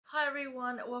Hi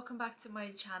everyone, welcome back to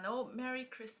my channel. Merry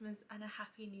Christmas and a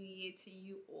Happy New Year to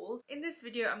you all. In this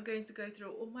video I'm going to go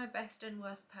through all my best and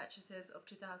worst purchases of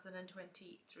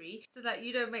 2023 so that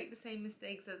you don't make the same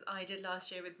mistakes as I did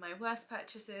last year with my worst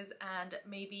purchases, and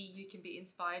maybe you can be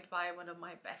inspired by one of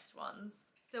my best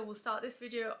ones. So we'll start this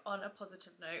video on a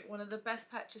positive note. One of the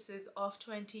best purchases of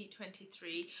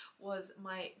 2023 was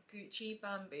my Gucci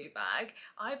bamboo bag.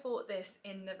 I bought this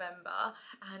in November,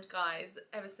 and guys,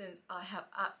 ever since I have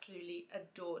absolutely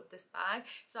adored this bag.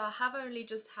 So I have only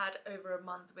just had over a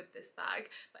month with this bag,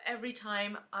 but every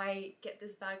time I get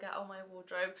this bag out of my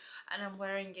wardrobe and I'm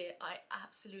wearing it, I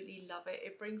absolutely love it.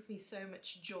 It brings me so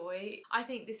much joy. I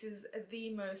think this is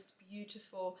the most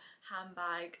beautiful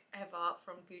handbag ever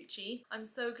from Gucci. I'm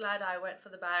so glad I went for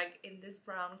the bag in this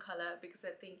brown color because I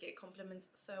think it complements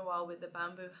so well with the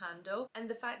bamboo handle, and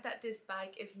the fact that this bag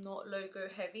is not logo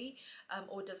heavy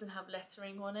or doesn't have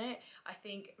lettering on it, I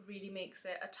think really makes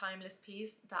it a timeless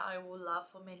piece that I will love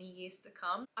for many years to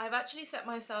come. I've actually set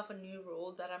myself a new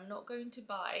rule that I'm not going to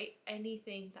buy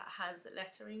anything that has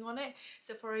lettering on it.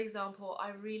 So for example,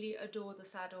 I really adore the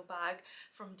saddle bag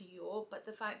from Dior, but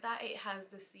the fact that it has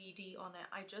the CD on it,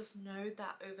 I just know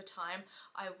that over time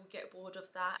I will get bored of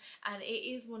that. And it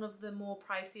is one of the more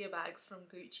pricier bags from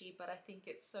Gucci, but I think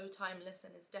it's so timeless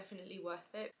and it's definitely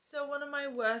worth it. So one of my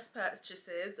worst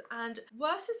purchases, and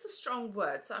worst is a strong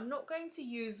word, so I'm not going to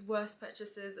use worst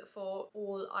purchases for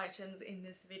all items in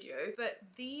this video, but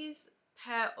these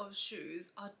pair of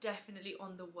shoes are definitely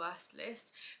on the worst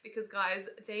list because guys,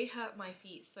 they hurt my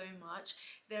feet so much.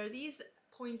 They're these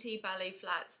pointy ballet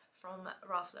flats from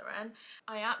Ralph Lauren.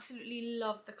 I absolutely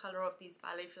love the color of these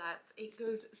ballet flats. It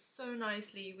goes so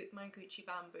nicely with my Gucci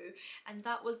bamboo, and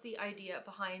that was the idea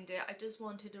behind it. I just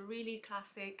wanted a really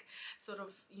classic sort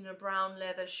of, you know, brown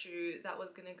leather shoe that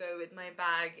was gonna go with my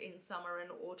bag in summer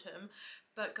and autumn.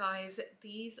 But guys,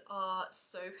 these are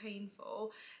so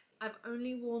painful. I've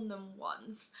only worn them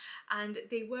once and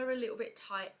they were a little bit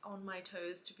tight on my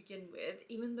toes to begin with,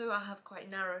 even though I have quite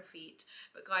narrow feet.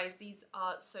 But guys, these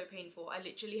are so painful. I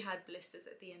literally had blisters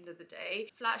at the end of the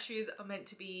day. Flat shoes are meant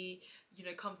to be, you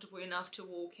know, comfortable enough to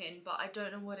walk in, but I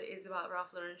don't know what it is about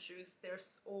Ralph Lauren shoes. They're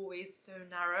always so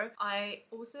narrow. I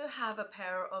also have a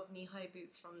pair of knee-high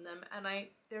boots from them, and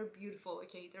they're beautiful,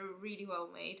 okay? They're really well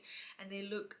made and they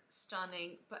look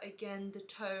stunning, but again, the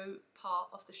toe part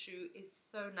of the shoe is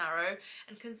so narrow,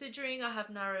 and considering I have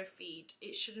narrow feet,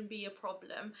 it shouldn't be a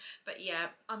problem. But yeah,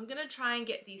 I'm gonna try and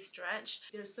get these stretched.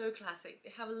 They're so classic.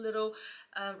 They have a little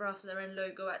Ralph Lauren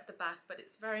logo at the back, but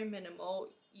it's very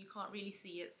minimal. You can't really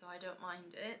see it, so I don't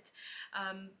mind it.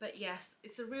 But yes,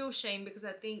 it's a real shame because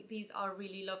I think these are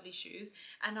really lovely shoes,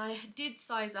 and I did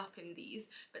size up in these,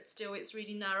 but still it's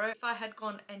really narrow. If I had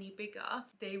gone any bigger,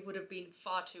 they would have been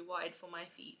far too wide for my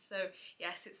feet. So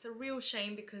yes, it's a real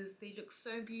shame because they look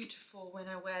so beautiful when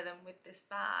I wear them with this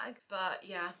bag, but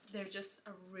yeah, they're just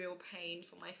a real pain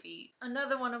for my feet.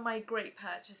 Another one of my great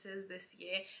purchases this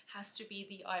year has to be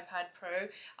the iPad Pro.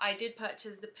 I did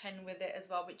purchase the pen with it as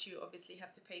well, which you obviously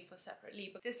have to pay for separately,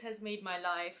 but this has made my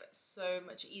life so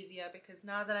much easier because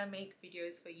now that I make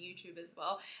videos for YouTube as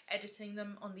well, editing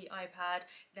them on the iPad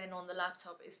then on the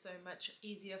laptop is so much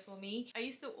easier for me. I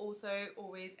used to also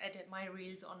always edit my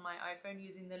reels on my iPhone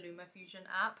using the LumaFusion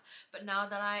app, but now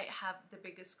that I have the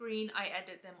bigger screen, I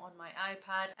edit them on my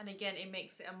iPad, and again, it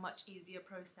makes it a much easier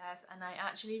process, and I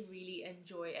actually really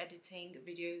enjoy editing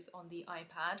videos on the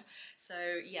iPad. So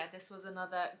yeah, this was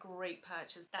another great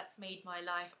purchase that's made my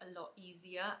life a lot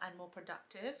easier and more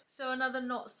productive. So another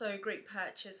not so great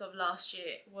purchase of last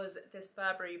year was this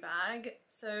Burberry bag.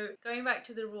 So going back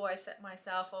to the rule I set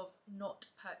myself of not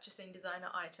purchasing designer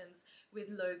items with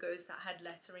logos that had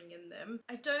lettering in them,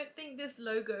 I don't think this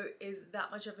logo is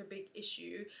that much of a big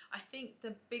issue. I think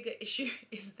the bigger issue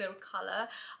is the color.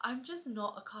 I'm just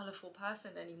not a colorful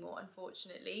person anymore,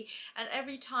 unfortunately, and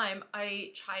every time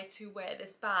I try to wear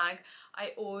this bag,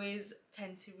 I always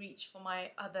tend to reach for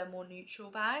my other more neutral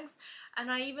bags.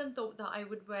 And I even thought that I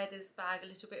would wear this bag a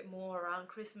little bit more around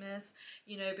Christmas,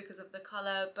 you know, because of the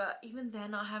color, but even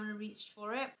then I haven't reached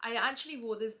for it. I actually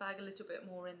wore this bag a little bit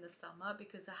more in the summer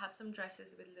because I have some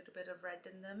dresses with a little bit of red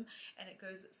in them and it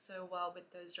goes so well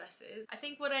with those dresses. I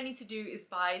think what I need to do is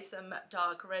buy some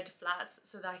dark red flats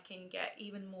so that I can get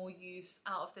even more use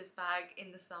out of this bag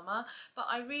in the summer, but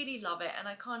I really love it and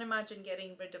I can't imagine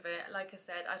getting rid of it. Like I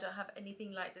said, I don't have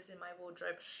anything like this in my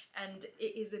wardrobe, and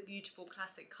it is a beautiful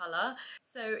classic color,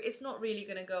 so it's not really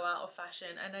going to go out of fashion,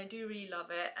 and I do really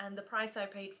love it, and the price I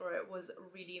paid for it was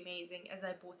really amazing as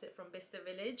I bought it from Bicester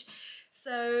Village.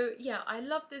 So yeah, I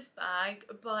love this bag,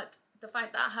 but the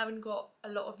fact that I haven't got a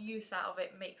lot of use out of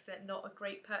it makes it not a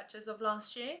great purchase of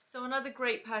last year. So another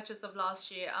great purchase of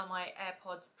last year are my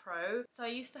AirPods Pro. So I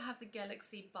used to have the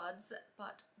Galaxy Buds,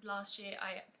 but last year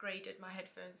I upgraded my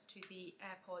headphones to the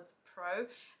AirPods Pro,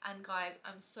 and guys,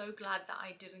 I'm so glad that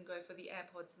I didn't go for the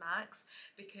AirPods Max,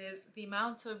 because the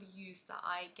amount of use that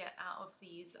I get out of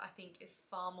these I think is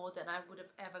far more than I would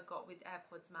have ever got with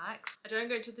AirPods Max. I don't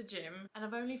go to the gym and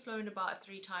I've only flown about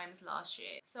 3 times last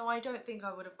year, so I don't think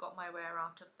I would have got my wear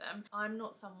out of them. I'm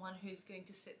not someone who's going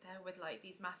to sit there with like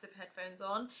these massive headphones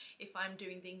on if I'm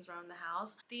doing things around the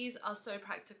house. These are so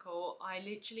practical. I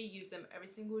literally use them every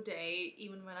single day,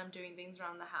 even when I'm doing things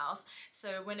around the house.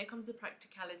 So when it comes to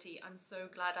practicality, I'm so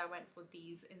glad I went for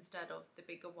these instead of the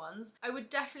bigger ones. I would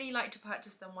definitely like to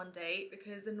purchase them one day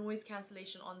because the noise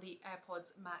cancellation on the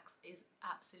AirPods Max is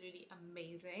absolutely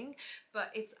amazing, but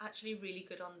it's actually really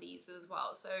good on these as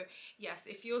well. So yes,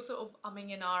 if you're sort of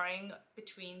umming and ahhing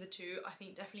between the two, I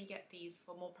think definitely get these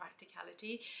for more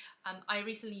practicality. I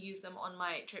recently used them on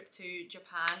my trip to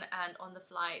Japan, and on the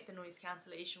flight the noise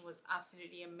cancellation was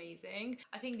absolutely amazing.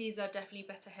 I think these are definitely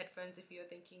better headphones if you're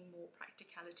thinking more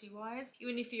practicality wise.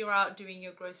 Even if you're out doing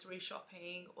your grocery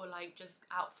shopping or like just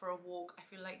out for a walk, I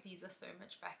feel like these are so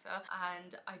much better,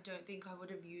 and I don't think I would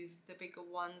have used the bigger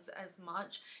ones as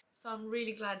much. So I'm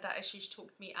really glad that Ashish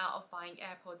talked me out of buying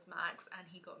AirPods Max and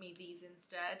he got me these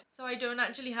instead. So I don't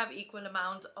actually have equal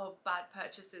amount of bad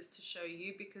purchases to show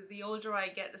you, because the older I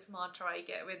get, the smarter I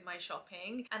get with my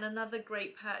shopping. And another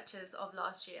great purchase of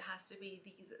last year has to be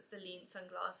these Celine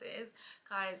sunglasses.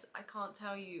 Guys, I can't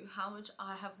tell you how much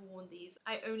I have worn these.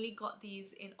 I only got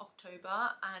these in October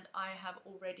and I have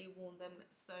already worn them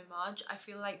so much. I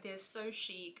feel like they're so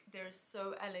chic, they're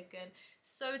so elegant,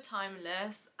 so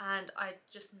timeless, and I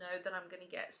just know that I'm gonna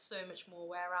get so much more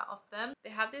wear out of them.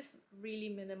 They have this really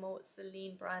minimal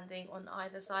Celine branding on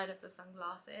either side of the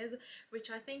sunglasses, which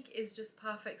I think is just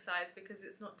perfect size because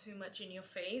it's not too much in your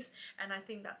face, and I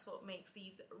think that's what makes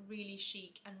these really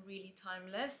chic and really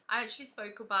timeless. I actually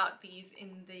spoke about these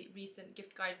in the recent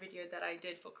gift guide video that I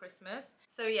did for Christmas.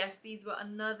 So yes, these were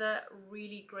another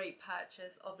really great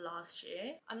purchase of last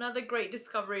year. Another great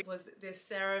discovery was this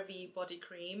CeraVe body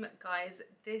cream. Guys,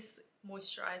 this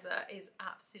moisturizer is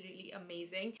absolutely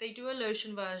amazing. They do a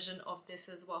lotion version of this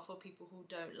as well for people who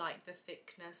don't like the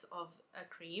thickness of a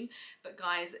cream, but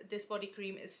guys, this body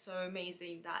cream is so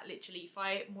amazing that literally if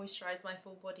I moisturize my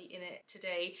full body in it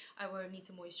today, I won't need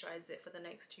to moisturize it for the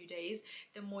next 2 days.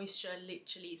 The moisture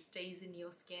literally stays in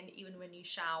your skin even when you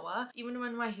shower. Even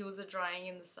when my heels are drying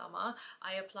in the summer,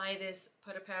 I apply this,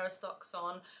 put a pair of socks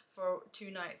on for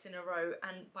 2 nights in a row,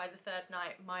 and by the 3rd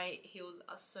night my heels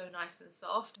are so nice and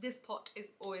soft. This pot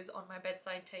is always on my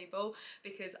bedside table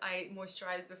because I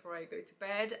moisturize before I go to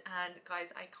bed, and guys,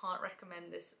 I can't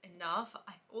recommend this enough.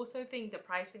 I also think the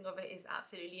pricing of it is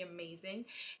absolutely amazing.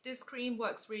 This cream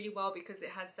works really well because it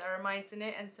has ceramides in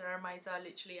it, and ceramides are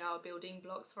literally our building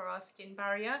blocks for our skin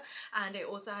barrier, and it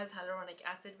also has hyaluronic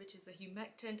acid, which is a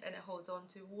humectant, and it holds on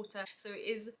to water, so it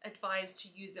is advised to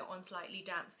use it on slightly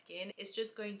damp skin. It's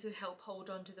just going to help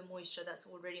hold on to the moisture that's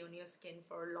already on your skin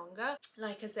for longer.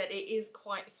 Like I said, it is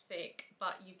quite thick,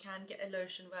 but you can get a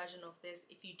lotion version of this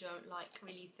if you don't like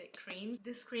really thick creams.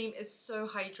 This cream is so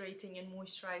hydrating and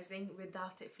moisturizing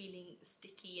without it feeling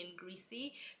sticky and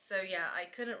greasy. So yeah, I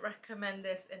couldn't recommend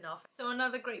this enough. So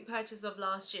another great purchase of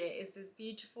last year is this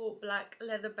beautiful black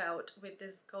leather belt with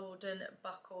this golden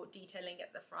buckle detailing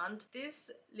at the front.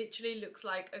 This literally looks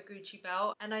like a Gucci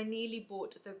belt, and I nearly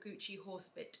bought the Gucci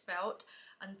horsebit belt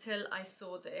until I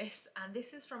saw this, and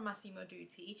this is from Massimo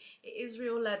Dutti. It is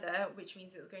real leather, which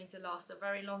means it's going to last a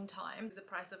very long time. The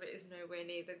price of it is nowhere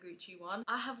near the Gucci one.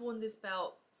 I have worn this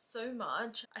belt so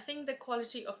much. I think the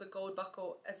quality of the gold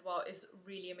buckle as well is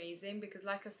really amazing because,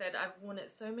 like I said, I've worn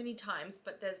it so many times,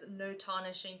 but there's no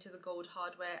tarnishing to the gold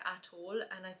hardware at all,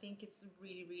 and I think it's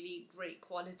really great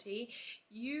quality.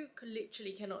 You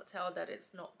literally cannot tell that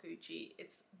it's not Gucci.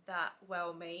 It's that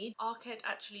well made. Arket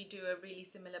actually do a really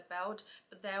similar belt,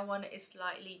 but their one is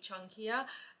slightly chunkier,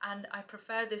 and I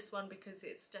prefer this one because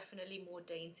it's definitely more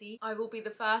dainty. I will be the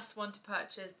first one to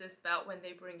purchase this belt when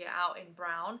they bring it out in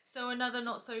brown. So another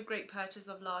not so great purchase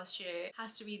of last year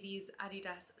has to be these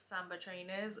Adidas Samba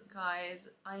trainers. Guys,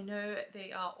 I know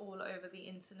they are all over the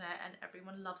internet and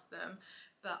everyone loves them,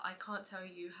 but I can't tell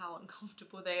you how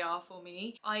uncomfortable they are for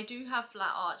me. I do have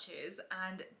flat arches,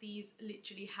 and these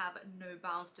literally have no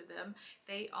bounce to them.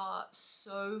 They are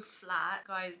so flat.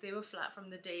 Guys, they were flat from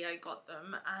the day I got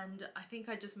them, and I think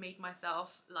I just just made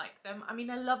myself like them. I mean,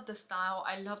 I love the style,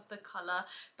 I love the color,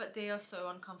 but they are so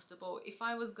uncomfortable. If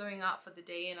I was going out for the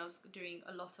day and I was doing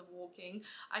a lot of walking,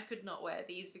 I could not wear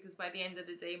these because by the end of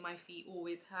the day my feet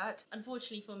always hurt.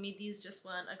 Unfortunately for me, these just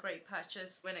weren't a great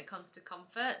purchase when it comes to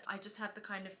comfort. I just have the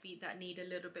kind of feet that need a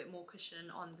little bit more cushion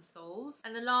on the soles.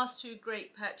 And the last two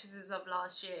great purchases of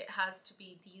last year has to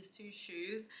be these two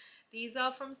shoes. These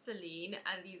are from Celine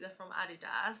and these are from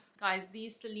Adidas. Guys,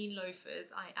 these Celine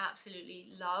loafers I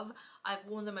absolutely love. I've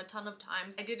worn them a ton of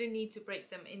times. I didn't need to break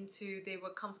them into, they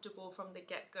were comfortable from the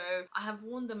get-go. I have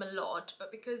worn them a lot,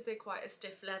 but because they're quite a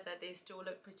stiff leather, they still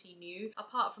look pretty new,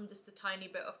 apart from just a tiny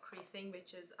bit of creasing,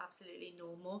 which is absolutely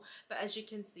normal. But as you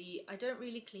can see, I don't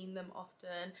really clean them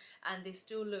often and they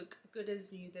still look good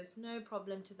as new. There's no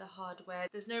problem to the hardware.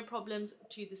 There's no problems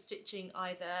to the stitching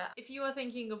either. If you are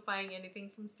thinking of buying anything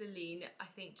from Celine, I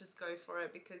think just go for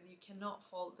it because you cannot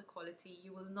fault the quality.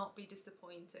 You will not be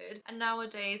disappointed. And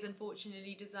nowadays,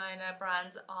 unfortunately, designer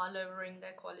brands are lowering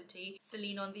their quality.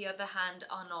 Celine, on the other hand,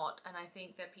 are not, and I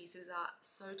think their pieces are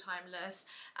so timeless.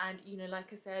 And you know,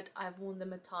 like I said, I've worn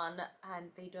them a ton and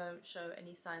they don't show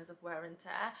any signs of wear and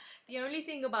tear. The only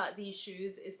thing about these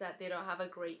shoes is that they don't have a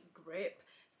great grip,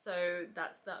 so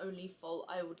that's the only fault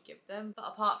I would give them. But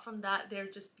apart from that, they're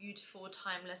just beautiful,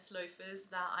 timeless loafers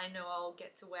that I know I'll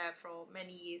get to wear for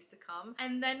many years to come.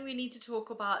 And then we need to talk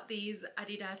about these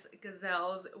Adidas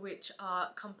Gazelles, which are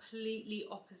completely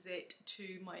opposite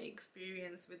to my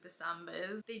experience with the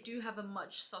Sambas. They do have a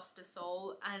much softer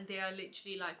sole and they are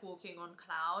literally like walking on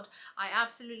cloud. I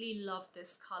absolutely love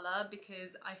this color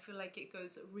because I feel like it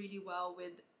goes really well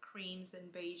with creams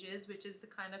and beiges, which is the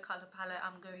kind of color palette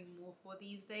I'm going more for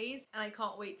these days, and I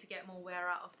can't wait to get more wear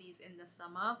out of these in the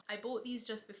summer. I bought these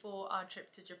just before our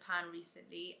trip to Japan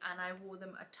recently and I wore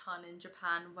them a ton in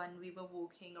Japan when we were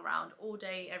walking around all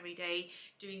day every day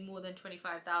doing more than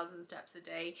 25,000 steps a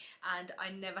day, and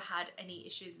I never had any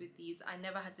issues with these. I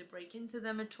never had to break into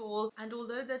them at all, and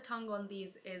although the tongue on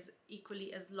these is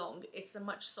equally as long, it's a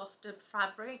much softer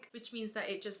fabric, which means that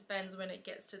it just bends when it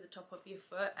gets to the top of your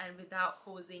foot and without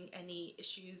causing any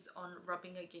issues on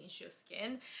rubbing against your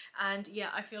skin. And yeah,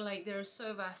 I feel like they're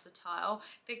so versatile.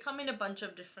 They come in a bunch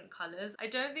of different colors. I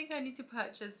don't think I need to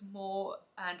purchase more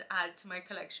and add to my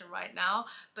collection right now,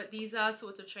 but these are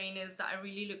sort of trainers that I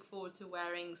really look forward to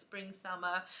wearing spring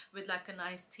summer with like a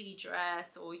nice tea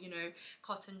dress or, you know,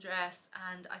 cotton dress,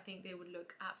 and I think they would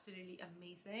look absolutely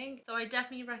amazing. So I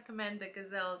definitely recommend the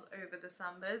Gazelles over the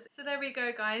Sambas. So there we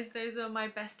go, guys, those are my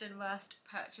best and worst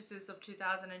purchases of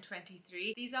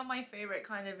 2023. These are my favorite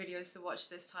kind of videos to watch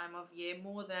this time of year,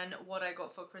 more than what I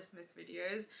got for Christmas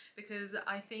videos, because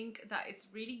I think that it's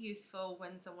really useful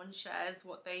when someone shares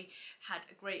what they had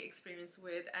a great experience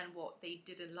with and what they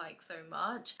didn't like so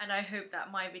much, and I hope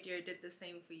that my video did the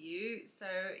same for you. So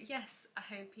yes, I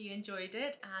hope you enjoyed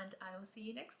it and I will see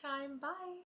you next time. Bye.